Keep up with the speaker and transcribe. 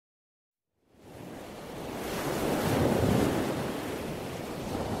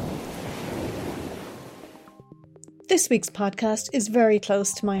This week's podcast is very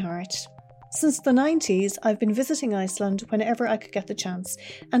close to my heart. Since the 90s, I've been visiting Iceland whenever I could get the chance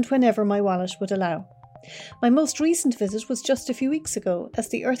and whenever my wallet would allow. My most recent visit was just a few weeks ago as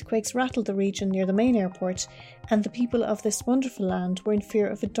the earthquakes rattled the region near the main airport and the people of this wonderful land were in fear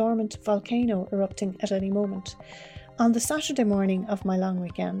of a dormant volcano erupting at any moment. On the Saturday morning of my long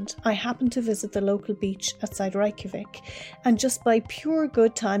weekend, I happened to visit the local beach outside Reykjavik, and just by pure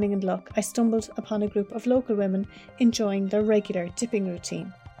good timing and luck, I stumbled upon a group of local women enjoying their regular dipping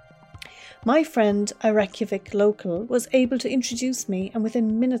routine. My friend, a Reykjavik local, was able to introduce me, and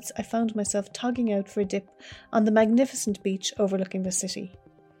within minutes I found myself togging out for a dip on the magnificent beach overlooking the city.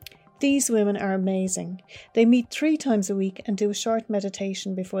 These women are amazing. They meet 3 times a week and do a short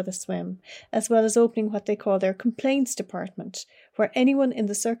meditation before the swim, as well as opening what they call their complaints department, where anyone in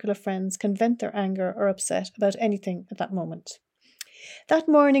the circle of friends can vent their anger or upset about anything at that moment. That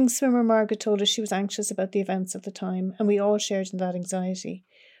morning, swimmer Margaret told us she was anxious about the events of the time, and we all shared in that anxiety.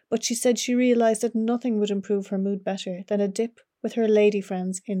 But she said she realised that nothing would improve her mood better than a dip with her lady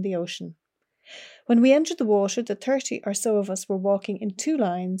friends in the ocean. When we entered the water, the 30 or so of us were walking in 2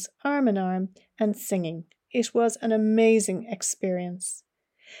 lines, arm in arm, and singing. It was an amazing experience.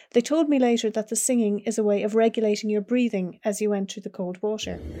 They told me later that the singing is a way of regulating your breathing as you enter the cold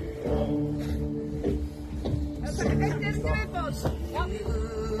water.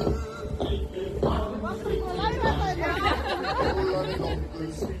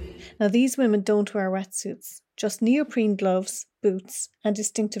 Now, these women don't wear wetsuits, just neoprene gloves, boots, and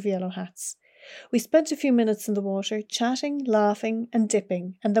distinctive yellow hats. We spent a few minutes in the water, chatting, laughing, and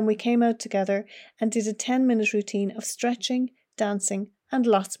dipping, and then we came out together and did a 10-minute routine of stretching, dancing, and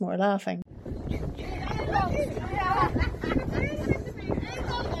lots more laughing.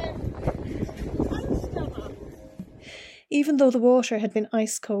 Even though the water had been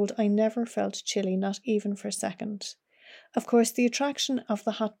ice cold, I never felt chilly, not even for a second. Of course, the attraction of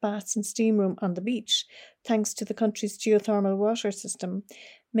the hot baths and steam room on the beach, thanks to the country's geothermal water system,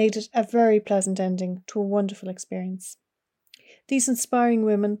 made it a very pleasant ending to a wonderful experience. These inspiring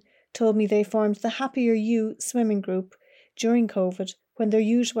women told me they formed the Happier You swimming group during COVID when their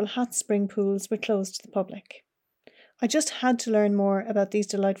usual hot spring pools were closed to the public. I just had to learn more about these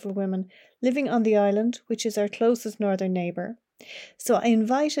delightful women living on the island, which is our closest northern neighbour. So I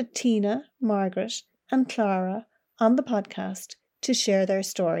invited Tina, Margaret and Clara on the podcast to share their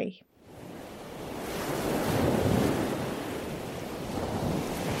story.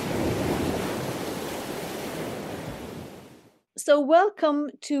 So welcome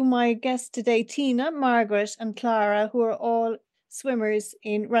to my guests today, Tina, Margaret and Clara, who are all swimmers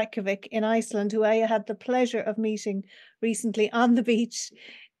in Reykjavik in Iceland, who I had the pleasure of meeting recently on the beach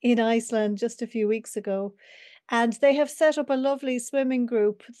in Iceland just a few weeks ago. And they have set up a lovely swimming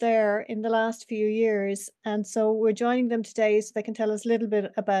group there in the last few years. And so we're joining them today so they can tell us a little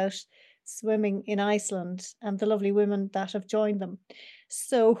bit about swimming in Iceland and the lovely women that have joined them.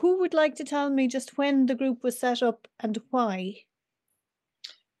 So who would like to tell me just when the group was set up and why?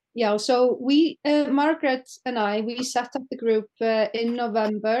 Yeah, so Margaret and we set up the group in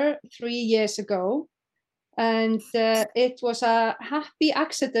November 3 years ago. And it was a happy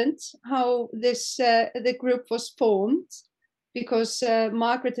accident how the group was formed, because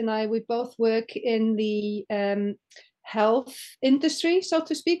Margaret and we both work in the health industry, so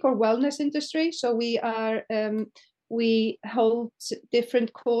to speak, or wellness industry. So we hold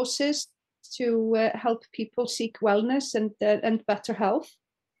different courses to help people seek wellness and better health.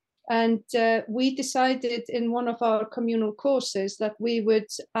 And we decided in one of our communal courses that we would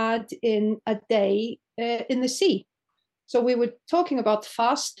add in a day in the sea. So we were talking about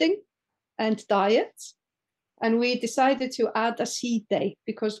fasting and diet, and we decided to add a sea day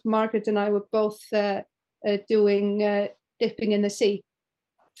because Margaret and I were both doing dipping in the sea.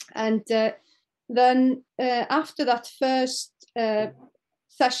 And then after that first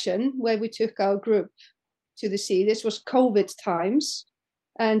session where we took our group to the sea, this was COVID times,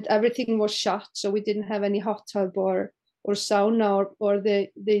 and everything was shut, so we didn't have any hot tub or sauna or the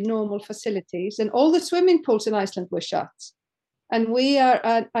normal facilities. And all the swimming pools in Iceland were shut. And we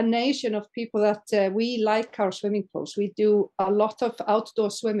are a nation of people that we like our swimming pools. We do a lot of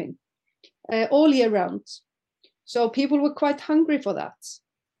outdoor swimming all year round. So people were quite hungry for that.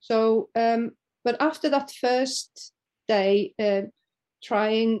 So, but after that first day,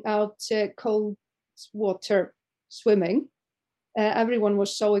 trying out cold water swimming, everyone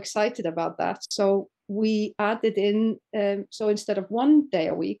was so excited about that. So we added in, so instead of 1 day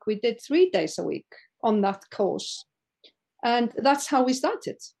a week, we did 3 days a week on that course. And that's how we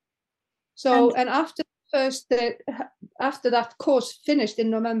started. So, and after that course finished in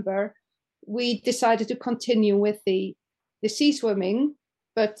November, we decided to continue with the sea swimming,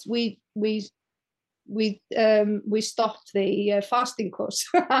 but we stopped the fasting course.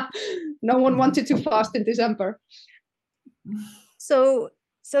 No one wanted to fast in December. So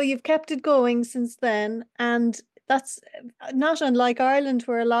you've kept it going since then, and that's not unlike Ireland,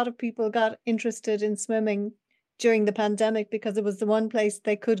 where a lot of people got interested in swimming during the pandemic because it was the one place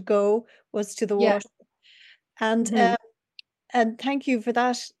they could go was to the water. And and thank you for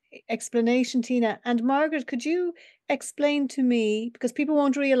that explanation, Tina. And Margaret, could you explain to me, because people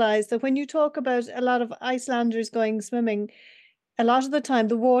won't realize that when you talk about a lot of Icelanders going swimming, a lot of the time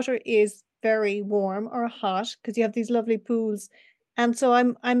the water is very warm or hot because you have these lovely pools. And so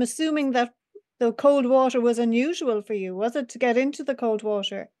I'm assuming that the cold water was unusual for you, was it, to get into the cold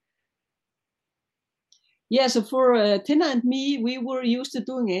water? Yeah, so for Tina and me, we were used to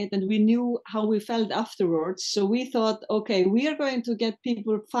doing it and we knew how we felt afterwards. So we thought, okay, we are going to get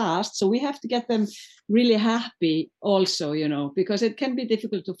people fast. So we have to get them really happy also, because it can be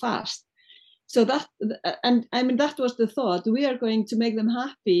difficult to fast. So that, and I mean, that was the thought. We are going to make them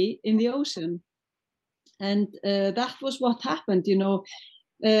happy in the ocean. And that was what happened,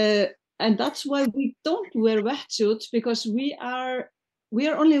 and that's why we don't wear wetsuits, because we are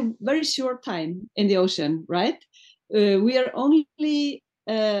only a very short time in the ocean, right? We are only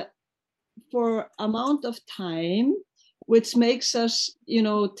for amount of time, which makes us,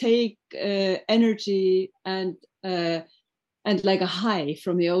 take energy and like a high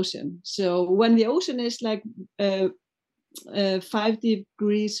from the ocean. So when the ocean is like 5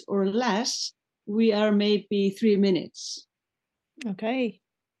 degrees or less, we are maybe 3 minutes. Okay,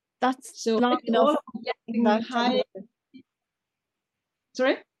 that's so long enough. High.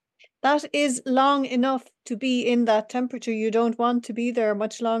 Sorry? That is long enough to be in that temperature. You don't want to be there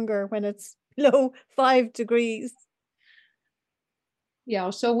much longer when it's below 5 degrees. Yeah,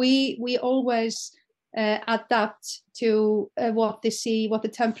 so we always adapt to what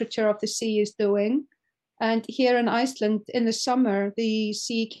the temperature of the sea is doing. And here in Iceland, in the summer, the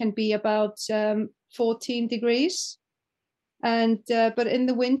sea can be about 14 degrees. And but in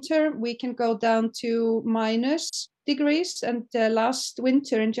the winter, we can go down to minus degrees. And last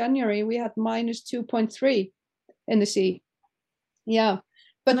winter in January, we had minus 2.3 in the sea. Yeah,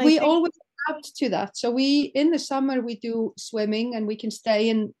 but we always adapt to that. So in the summer, we do swimming and we can stay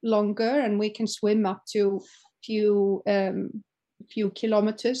in longer and we can swim up to few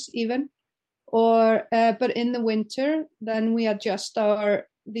kilometers even. Or but in the winter, then we adjust the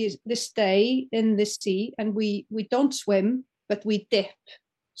stay in the sea, and we don't swim, but we dip.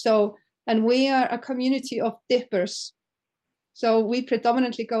 So, and we are a community of dippers. So we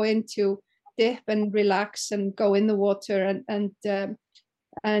predominantly go into dip and relax and go in the water and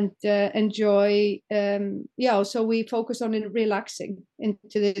enjoy. So we focus on relaxing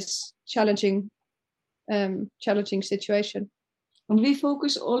into this challenging situation. And we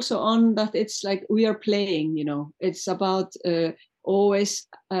focus also on that it's like we are playing, it's about always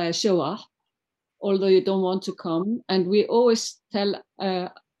show up, although you don't want to come. And we always tell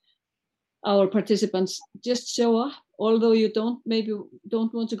our participants, just show up, although you don't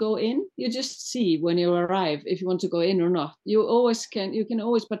want to go in. You just see when you arrive if you want to go in or not. You can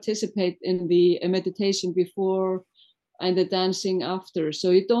always participate in the meditation before and the dancing after. So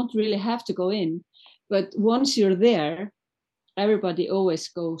you don't really have to go in. But once you're there, everybody always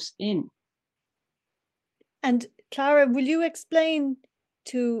goes in. And Clara, will you explain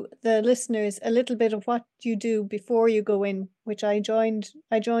to the listeners a little bit of what you do before you go in, which I joined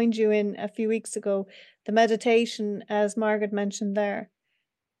you in a few weeks ago, the meditation, as Margaret mentioned there?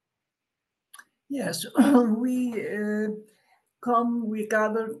 Yes, we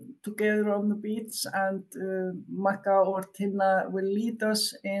gather together on the beach, and Maka or Tina will lead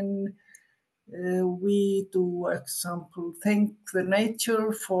us in. We do, example, thank the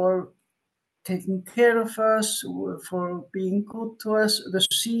nature for taking care of us, for being good to us. The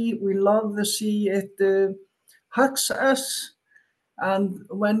sea, we love the sea. It hugs us. And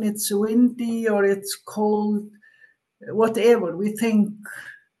when it's windy or it's cold, whatever, we thank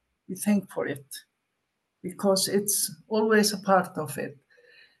for it, because it's always a part of it.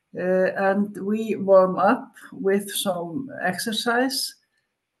 And we warm up with some exercise.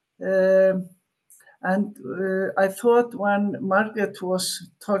 And I thought when Margaret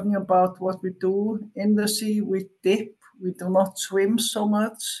was talking about what we do in the sea, we dip. We do not swim so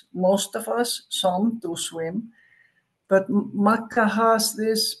much. Most of us, some do swim. But Maka has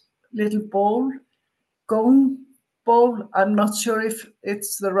this little bowl, gong bowl. I'm not sure if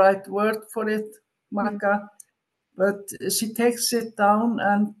it's the right word for it, Maka. but she takes it down,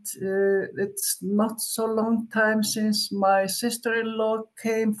 and it's not so long time since my sister-in-law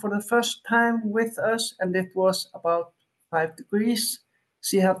came for the first time with us, and it was about 5 degrees.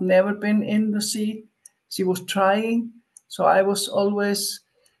 She had never been in the sea. She was trying, so I was always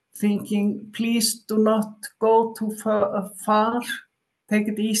thinking, please do not go too far, take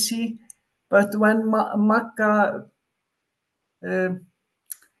it easy. But when Magga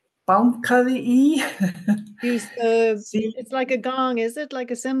bankaði í. Use it's like a gong, is it? Like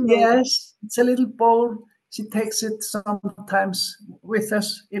a cymbal? Yes, it's a little bowl. She takes it sometimes with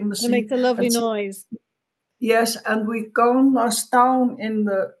us in the sea. It makes a lovely noise. Yes, and we gone us down in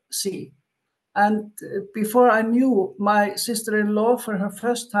the sea. And before I knew, my sister-in-law for her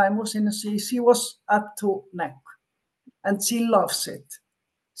first time was in the sea. She was up to neck, and she loves it.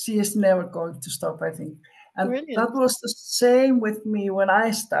 She is never going to stop, I think. And Brilliant. that was the same with me when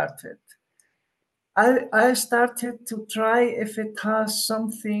I started. I started to try if it has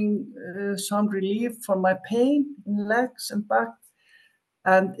something, some relief for my pain in legs and back,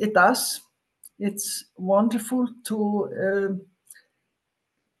 and it does. It's wonderful to,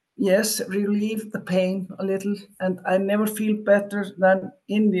 yes, relieve the pain a little, and I never feel better than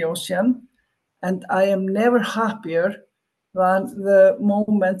in the ocean, and I am never happier than the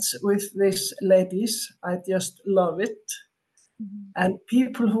moments with these ladies. I just love it. And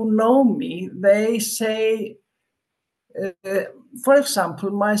people who know me, they say, for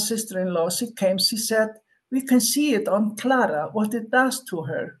example, my sister-in-law, she came, she said, we can see it on Clara, what it does to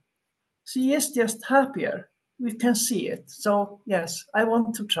her. She is just happier. We can see it. So yes, I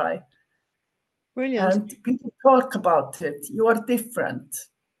want to try. Brilliant. And people talk about it. You are different.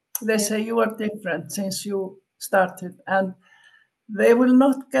 They say you are different since you started. And they will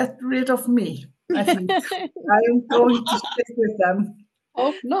not get rid of me, I think. I am going to stick with them.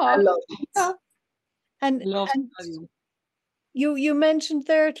 Hope not. I love it. And you mentioned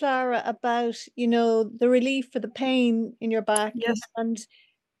there, Clara, about, the relief for the pain in your back. Yes. And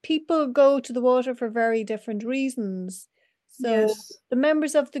people go to the water for very different reasons. So yes. The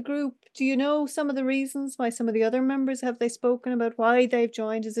members of the group, do you know some of the reasons why some of the other members, have they spoken about why they've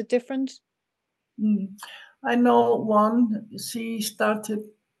joined? Is it different? I know one, she started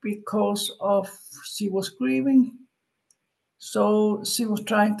because she was grieving. So she was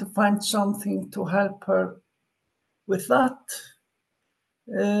trying to find something to help her with that.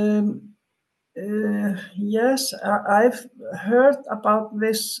 Yes, I've heard about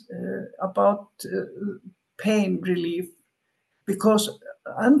this, about pain relief, because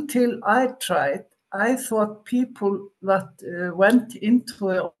until I tried, I thought people that went into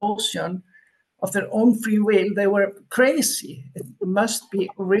the ocean of their own free will, they were crazy. It must be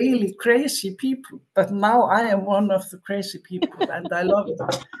really crazy people. But now I am one of the crazy people, and I love it.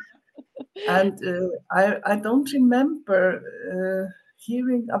 And I don't remember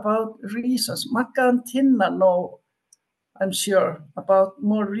hearing about reasons. Magga and Tinna know, I'm sure, about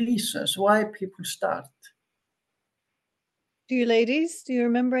more reasons why people start. Do you ladies, do you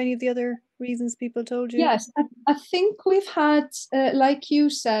remember any of the other reasons people told you? Yes, I think we've had, like you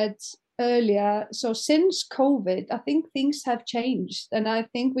said earlier, so since COVID, I think things have changed. And I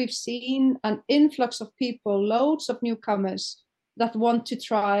think we've seen an influx of people, loads of newcomers that want to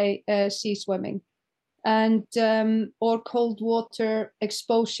try sea swimming and or cold water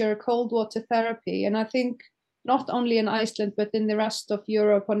exposure, cold water therapy. And I think not only in Iceland, but in the rest of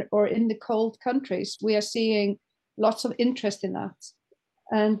Europe or in the cold countries, we are seeing lots of interest in that.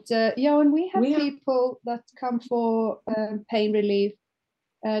 And and we have people that come for pain relief,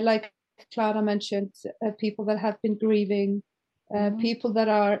 like Clara mentioned, people that have been grieving, people that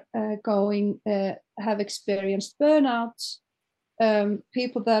are have experienced burnout,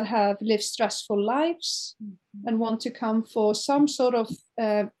 people that have lived stressful lives and want to come for some sort of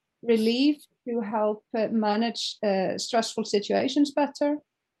relief to help manage stressful situations better.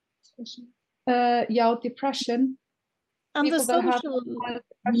 Depression. And people the that have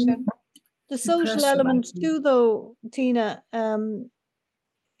depression. The social element too, though, Tina,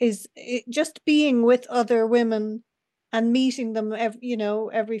 is just being with other women and meeting them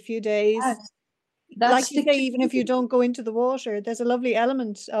every few days. Yes. Like you say, even if you don't go into the water, there's a lovely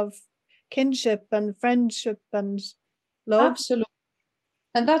element of kinship and friendship and love. Absolutely.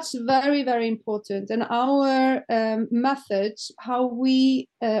 And that's very, very important. And our methods, how we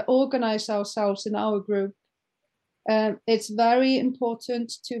organize ourselves in our group, it's very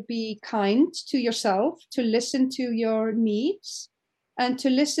important to be kind to yourself, to listen to your needs, and to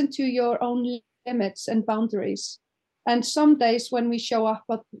listen to your own limits and boundaries. And some days when we show up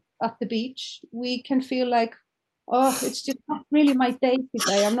at the beach, we can feel like, oh, it's just not really my day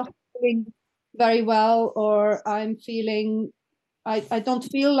today. I'm not feeling very well, or I don't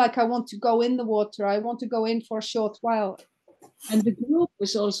feel like I want to go in the water. I want to go in for a short while. And the group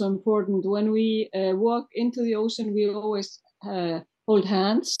is also important. When we walk into the ocean, we always hold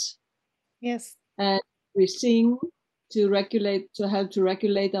hands. Yes. And we sing to help to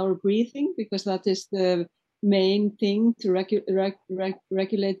regulate our breathing, because that is the main thing, to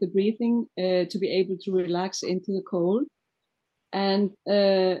regulate the breathing, to be able to relax into the cold. And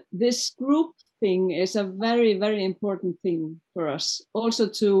this group thing is a very, very important thing for us. Also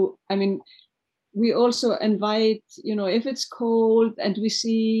we also invite, if it's cold and we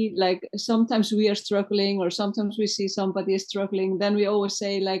see, like, sometimes we are struggling or sometimes we see somebody is struggling, then we always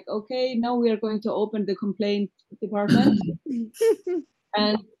say, like, okay, now we are going to open the complaint department.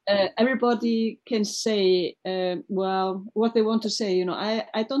 And everybody can say, well, what they want to say.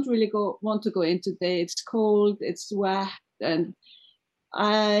 I don't really want to go in today. It's cold, it's wet, and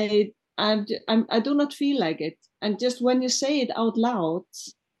I do not feel like it. And just when you say it out loud,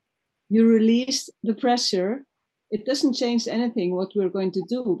 you release the pressure. It doesn't change anything what we're going to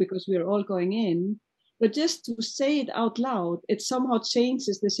do, because we're all going in. But just to say it out loud, it somehow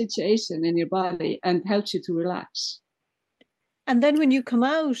changes the situation in your body and helps you to relax. And then when you come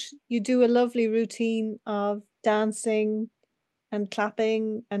out, you do a lovely routine of dancing and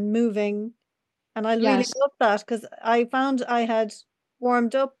clapping and moving. And I really love that, because I found I had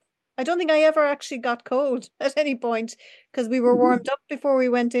warmed up. I don't think I ever actually got cold at any point, because we were warmed up before we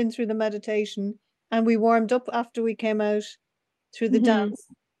went in through the meditation, and we warmed up after we came out through the dance.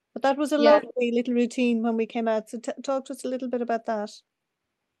 But that was a lovely little routine when we came out. So talk to us a little bit about that.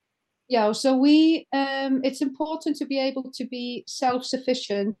 Yeah, so it's important to be able to be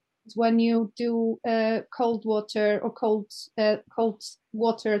self-sufficient when you do cold water or cold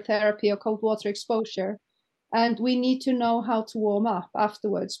water therapy or cold water exposure. And we need to know how to warm up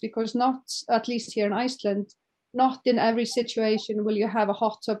afterwards, because not, at least here in Iceland, not in every situation will you have a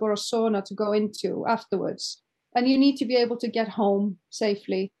hot tub or a sauna to go into afterwards. And you need to be able to get home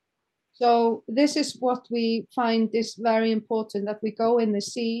safely. So this is what we find is very important, that we go in the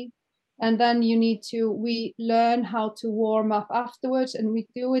sea, and then we learn how to warm up afterwards, and we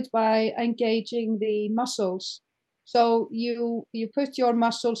do it by engaging the muscles. So you put your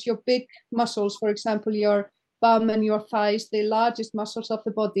muscles, your big muscles, for example, your bum and your thighs, the largest muscles of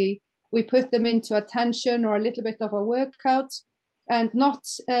the body, we put them into a tension or a little bit of a workout, and not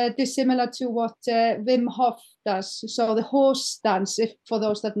dissimilar to what Wim Hof does. So the horse dance, for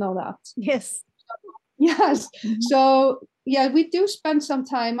those that know that. Yes. Yes. So yeah, we do spend some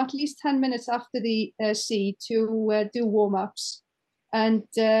time, at least 10 minutes after the sea, to do warm-ups. And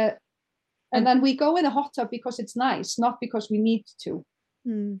then we go in a hot tub because it's nice, not because we need to.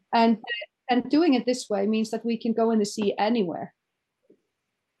 And doing it this way means that we can go in the sea anywhere.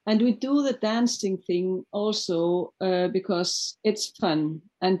 And we do the dancing thing also because it's fun,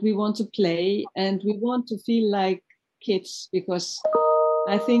 and we want to play, and we want to feel like kids, because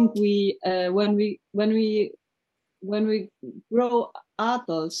I think when we grow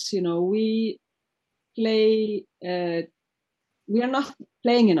adults, we play. We are not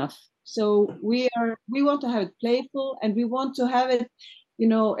playing enough, so we want to have it playful, and we want to have it.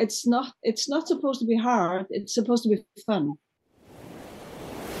 It's not supposed to be hard. It's supposed to be fun.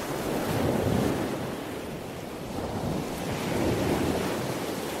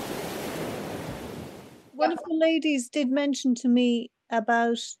 One of the ladies did mention to me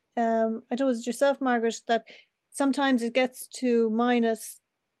about, I don't know, was it yourself, Margaret, that sometimes it gets to minus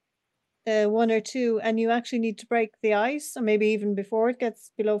 1 or 2, and you actually need to break the ice, or maybe even before it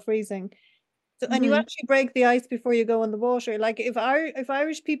gets below freezing. So, and you actually break the ice before you go in the water. Like if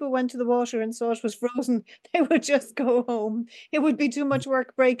Irish people went to the water and saw it was frozen, they would just go home. It would be too much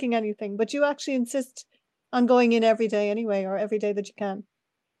work breaking anything. But you actually insist on going in every day anyway, or every day that you can.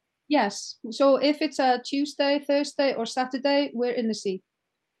 Yes. So if it's a Tuesday, Thursday, or Saturday, we're in the sea.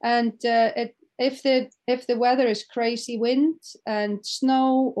 And if the weather is crazy wind and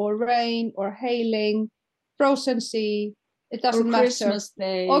snow or rain or hailing, frozen sea, it doesn't matter. Christmas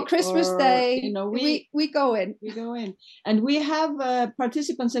Day. Or Christmas Day. We go in. We go in. And we have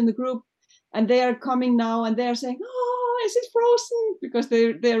participants in the group, and they are coming now, and they are saying, "Oh, is it frozen?" Because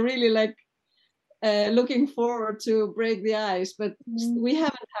they're really like looking forward to break the ice. But we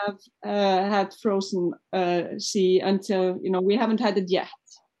haven't had frozen sea until, we haven't had it yet.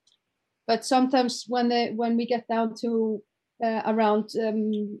 But sometimes when we get down to around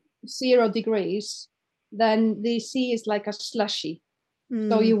 0 degrees, then the sea is like a slushy.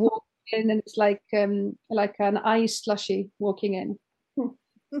 So you walk in, and it's like an ice slushy walking in.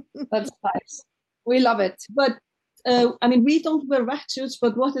 That's nice. We love it. But I mean, we don't wear wetsuits,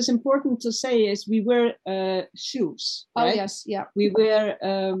 but what is important to say is we wear shoes. Oh, right? yes, yeah. We wear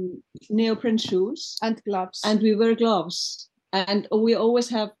neoprene shoes. And gloves. And we wear gloves. And we always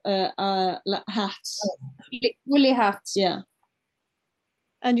have hats. Woolly hats. Yeah.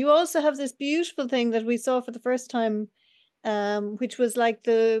 And you also have this beautiful thing that we saw for the first time, which was like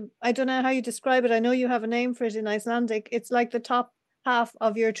I don't know how you describe it. I know you have a name for it in Icelandic. It's like the top half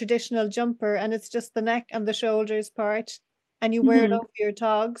of your traditional jumper, and it's just the neck and the shoulders part. And you wear it over your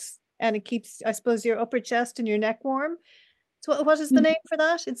togs, and it keeps, I suppose, your upper chest and your neck warm. So what is the name for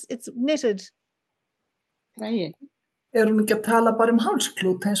that? It's knitted. Right. Hún ekki að tala bara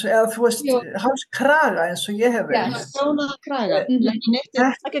hálsklút eða þú veist, hálskraga eins og ég hef verið.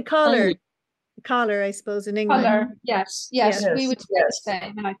 Like a collar. Collar, I suppose, in England. Collar, yes, we would say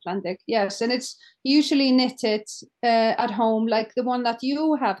in Icelandic, yes. And it's usually knitted at home, like the one that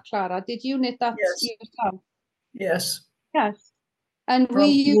you have, Clara. Did you knit that yourself? Yes. Yes. And we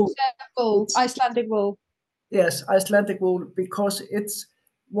use wool, Icelandic wool. Yes, Icelandic wool, because it's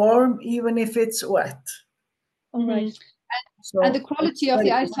warm even if it's wet. All right. And the quality of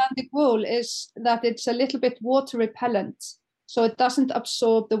the Icelandic wool is that it's a little bit water repellent, so it doesn't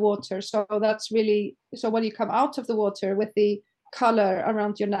absorb the water. So that's really, so when you come out of the water with the collar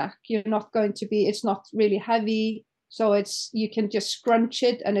around your neck, you're not going to be, it's not really heavy. So you can just scrunch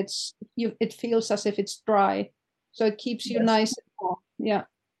it and it feels as if it's dry. So it keeps you nice and warm. Yeah.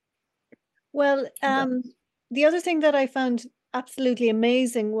 Well, the other thing that I found absolutely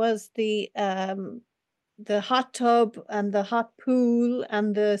amazing was the hot tub and the hot pool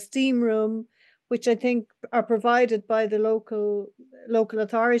and the steam room, which I think are provided by the local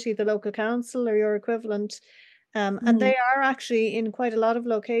authority, the local council or your equivalent. And they are actually in quite a lot of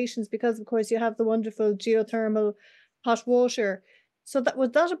locations because, of course, you have the wonderful geothermal hot water. So was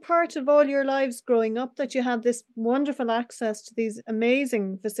that a part of all your lives growing up, that you had this wonderful access to these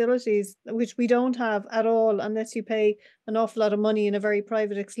amazing facilities, which we don't have at all unless you pay an awful lot of money in a very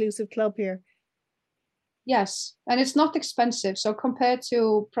private, exclusive club here? Yes, and it's not expensive. So compared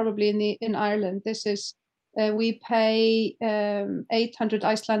to probably in Ireland, this is we pay 800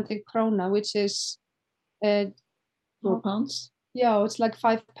 Icelandic krona, which is £4. Yeah, it's like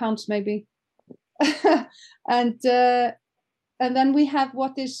 £5 maybe. And then we have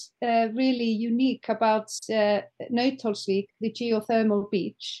what is really unique about Nauthólsvík, the geothermal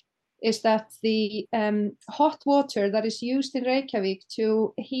beach, is that the hot water that is used in Reykjavik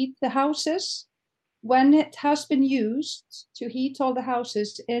to heat the houses, when it has been used to heat all the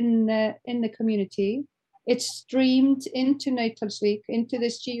houses in the community, it's streamed into Nauthólsvík, into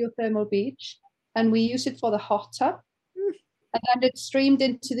this geothermal beach, and we use it for the hot tub. And then it's streamed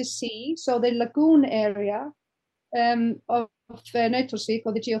into the sea. So the lagoon area of Nauthólsvík,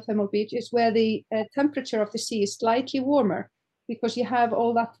 or the geothermal beach, is where the temperature of the sea is slightly warmer, because you have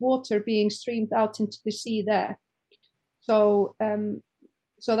all that water being streamed out into the sea there. So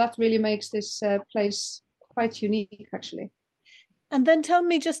that really makes this place quite unique, actually. And then tell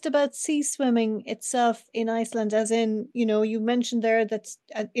me just about sea swimming itself in Iceland, as in, you mentioned there that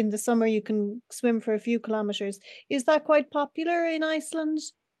in the summer you can swim for a few kilometers. Is that quite popular in Iceland,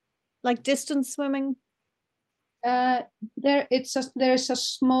 like distance swimming? There's a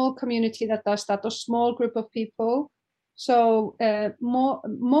small community that does that, a small group of people. So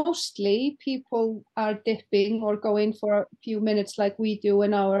mostly people are dipping or going for a few minutes like we do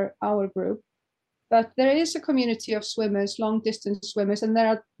in our group. But there is a community of swimmers, long distance swimmers, and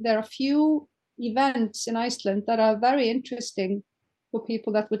there are a few events in Iceland that are very interesting for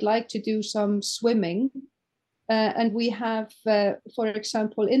people that would like to do some swimming. And we have, for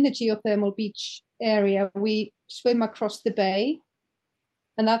example, in the geothermal beach area, we swim across the bay,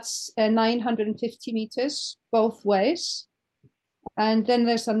 and that's 950 meters both ways. And then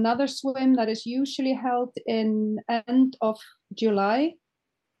there's another swim that is usually held in end of July,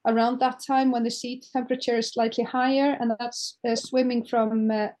 around that time when the sea temperature is slightly higher, and that's swimming from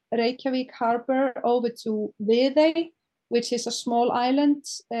Reykjavik harbor over to Viðey, which is a small island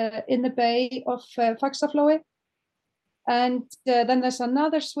in the bay of Faxaflói. And then there's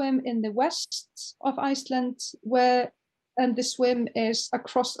another swim in the west of Iceland and the swim is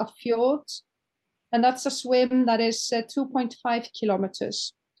across a fjord, and that's a swim that is 2.5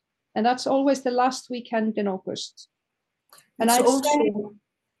 kilometers, and that's always the last weekend in August. And also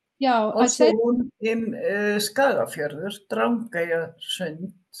in Skagafjörður,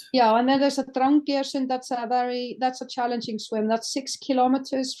 Drangeyjarsund. Yeah, and then there's a Drangeyjarsund. That's a challenging swim. That's 6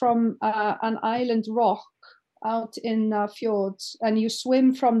 kilometers from an island rock out in fjords, and you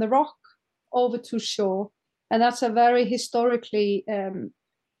swim from the rock over to shore, and that's a very historically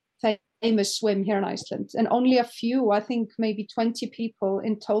famous swim here in Iceland, and only a few, I think maybe 20 people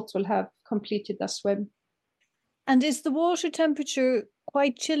in total have completed that swim. And is the water temperature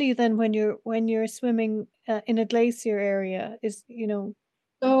quite chilly then when you're swimming in a glacier area?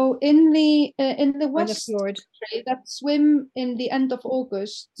 So in the West fjord, that swim in the end of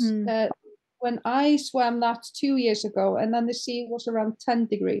August, when I swam that 2 years ago, and then the sea was around 10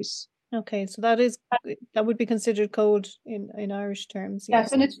 degrees. Okay, so that would be considered cold in Irish terms.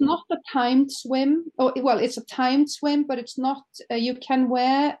 Yes, and it's not a timed swim. Oh, well, it's a timed swim, but it's not. You can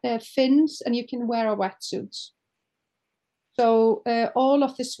wear fins and you can wear a wetsuit. So all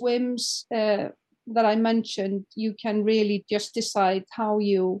of the swims that I mentioned, you can really just decide how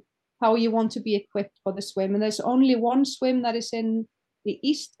you want to be equipped for the swim. And there's only one swim that is in the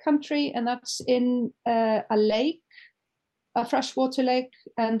East Country, and that's in a lake, a freshwater lake,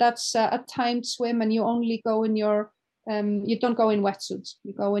 and that's a timed swim, and you only go in your you don't go in wetsuits,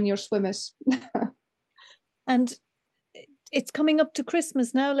 you go in your swimmers. And it's coming up to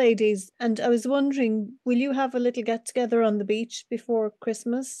Christmas now, ladies, and I was wondering, will you have a little get together on the beach before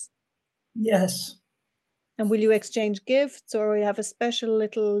Christmas? Yes. And will you exchange gifts, or will you have a special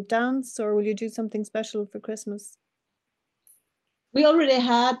little dance, or will you do something special for Christmas? We already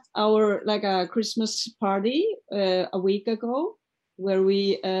had our a Christmas party a week ago, where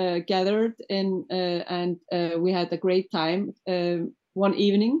we gathered and we had a great time one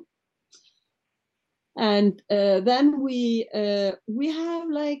evening. And then we have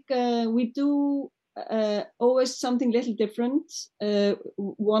we do always something little different.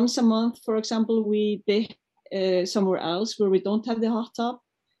 Once a month, for example, we dip somewhere else where we don't have the hot tub.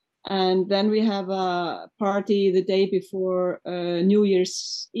 And then we have a party the day before New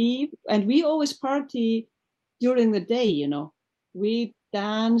Year's Eve. And we always party during the day, We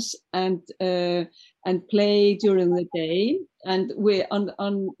dance and play during the day. And we on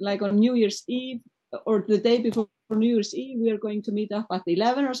New Year's Eve or the day before New Year's Eve, we are going to meet up at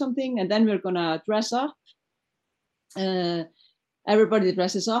 11 or something. And then we're going to dress up. Everybody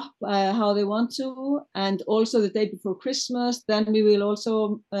dresses up how they want to, and also the day before Christmas, then we will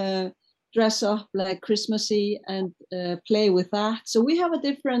also dress up like Christmassy and play with that. So we have a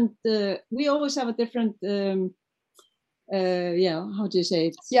different. We always have a different. How do you say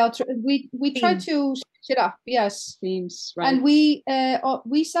it? Yeah, we try to switch it up. Yes, themes, right? And we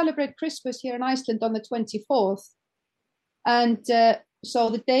celebrate Christmas here in Iceland on the 24th, and.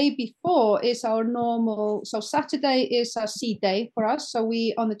 So the day before is our normal. So Saturday is a sea day for us. So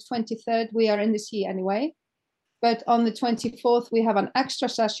on the 23rd, we are in the sea anyway. But on the 24th, we have an extra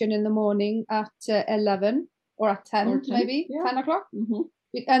session in the morning at 11 or at 10, maybe 10 o'clock. Mm-hmm.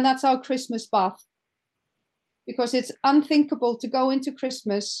 And that's our Christmas bath. Because it's unthinkable to go into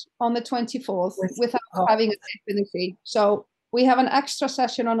Christmas on the 24th without having a dip in the sea. So we have an extra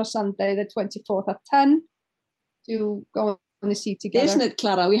session on a Sunday, the 24th at 10 to go on the sea together. Isn't it,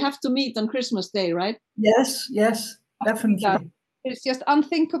 Clara? We have to meet on Christmas Day, right? Yes, definitely. Yeah. It's just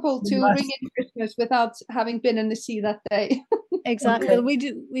unthinkable to ring in Christmas without having been in the sea that day. Exactly. Okay. We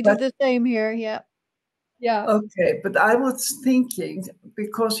do the same here, yeah. Yeah. Okay, but I was thinking,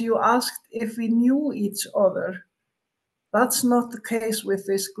 because you asked if we knew each other, that's not the case with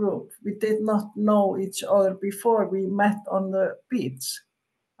this group. We did not know each other before we met on the beach.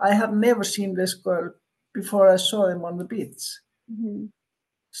 I have never seen this girl before I saw him on the beach. Mm-hmm.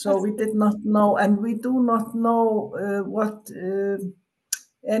 So we did not know, and we do not know what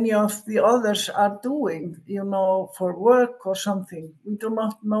any of the others are doing, for work or something. We do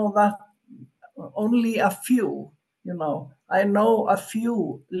not know that, only a few, I know a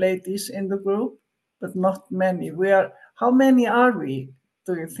few ladies in the group, but not many. How many are we,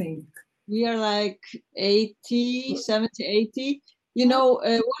 do you think? We are like 80, 70, 80.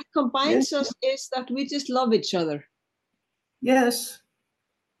 What combines us is that we just love each other. Yes.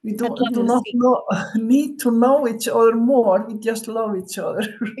 We do not need to know each other more. We just love each other.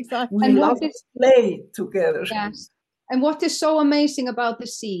 Exactly. We love to play together. Yes. And what is so amazing about the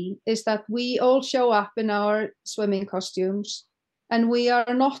sea is that we all show up in our swimming costumes, and we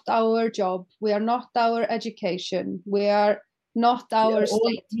are not our job. We are not our education. We are not our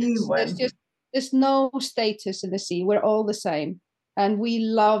status. There's no status in the sea. We're all the same. And we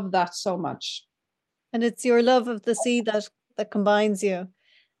love that so much. And it's your love of the sea that combines you.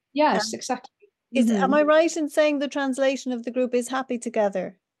 Yes, exactly. Am I right in saying the translation of the group is happy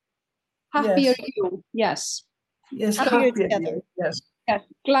together? Happier you, yes. Yes, happier together. Yes.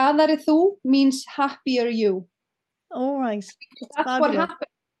 Gladari þú means happier you. All right. That's what happens.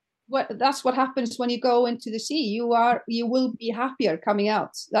 That's what happens when you go into the sea. You will be happier coming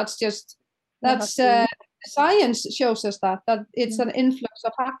out. That's science shows us that it's an influx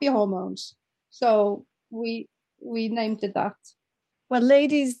of happy hormones. So we named it that. Well,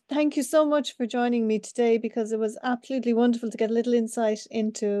 ladies, thank you so much for joining me today, because it was absolutely wonderful to get a little insight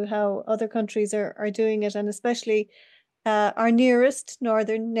into how other countries are doing it, and especially our nearest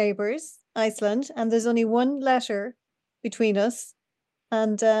northern neighbours, Iceland. And there's only one letter between us.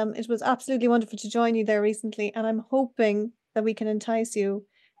 And it was absolutely wonderful to join you there recently. And I'm hoping that we can entice you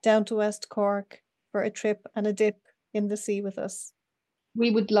down to West Cork for a trip and a dip in the sea with us. We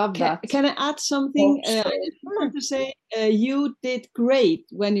would love that. Can I add something? I just want to say you did great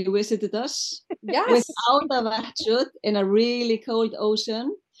when you visited us. Yes. Without a wetsuit in a really cold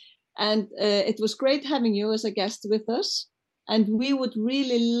ocean. And it was great having you as a guest with us. And we would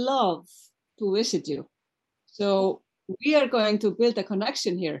really love to visit you. So we are going to build a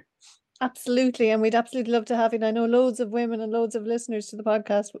connection here. Absolutely. And we'd absolutely love to have you. And I know loads of women and loads of listeners to the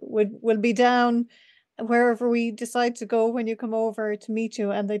podcast will be down wherever we decide to go when you come over to meet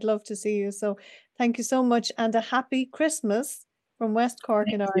you, and they'd love to see you. So thank you so much, and a happy Christmas from West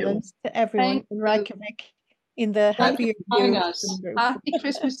Cork in Ireland to everyone in Reykjavik in the happier group. Happy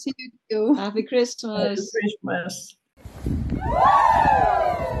Christmas to you too. Happy Christmas. Happy Christmas.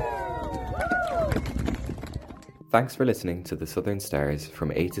 Thanks for listening to the Southern Stars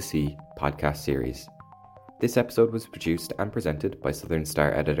from A to C podcast series. This episode was produced and presented by Southern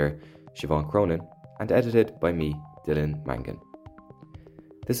Star editor Siobhan Cronin and edited by me, Dylan Mangan.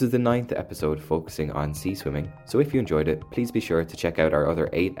 This is the 9th episode focusing on sea swimming, so if you enjoyed it, please be sure to check out our other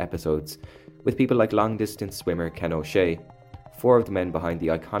 8 episodes with people like long-distance swimmer Ken O'Shea, 4 of the men behind the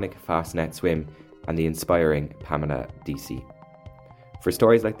iconic Fast Net Swim, and the inspiring Pamela DC. For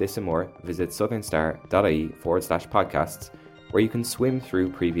stories like this and more, visit southernstar.ie/podcasts, where you can swim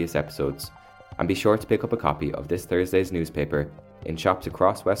through previous episodes, and be sure to pick up a copy of this Thursday's newspaper in shops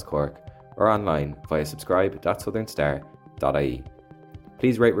across West Cork or online via subscribe.southernstar.ie.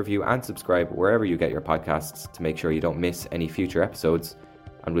 Please rate, review and subscribe wherever you get your podcasts to make sure you don't miss any future episodes,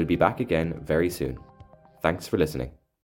 and we'll be back again very soon. Thanks for listening.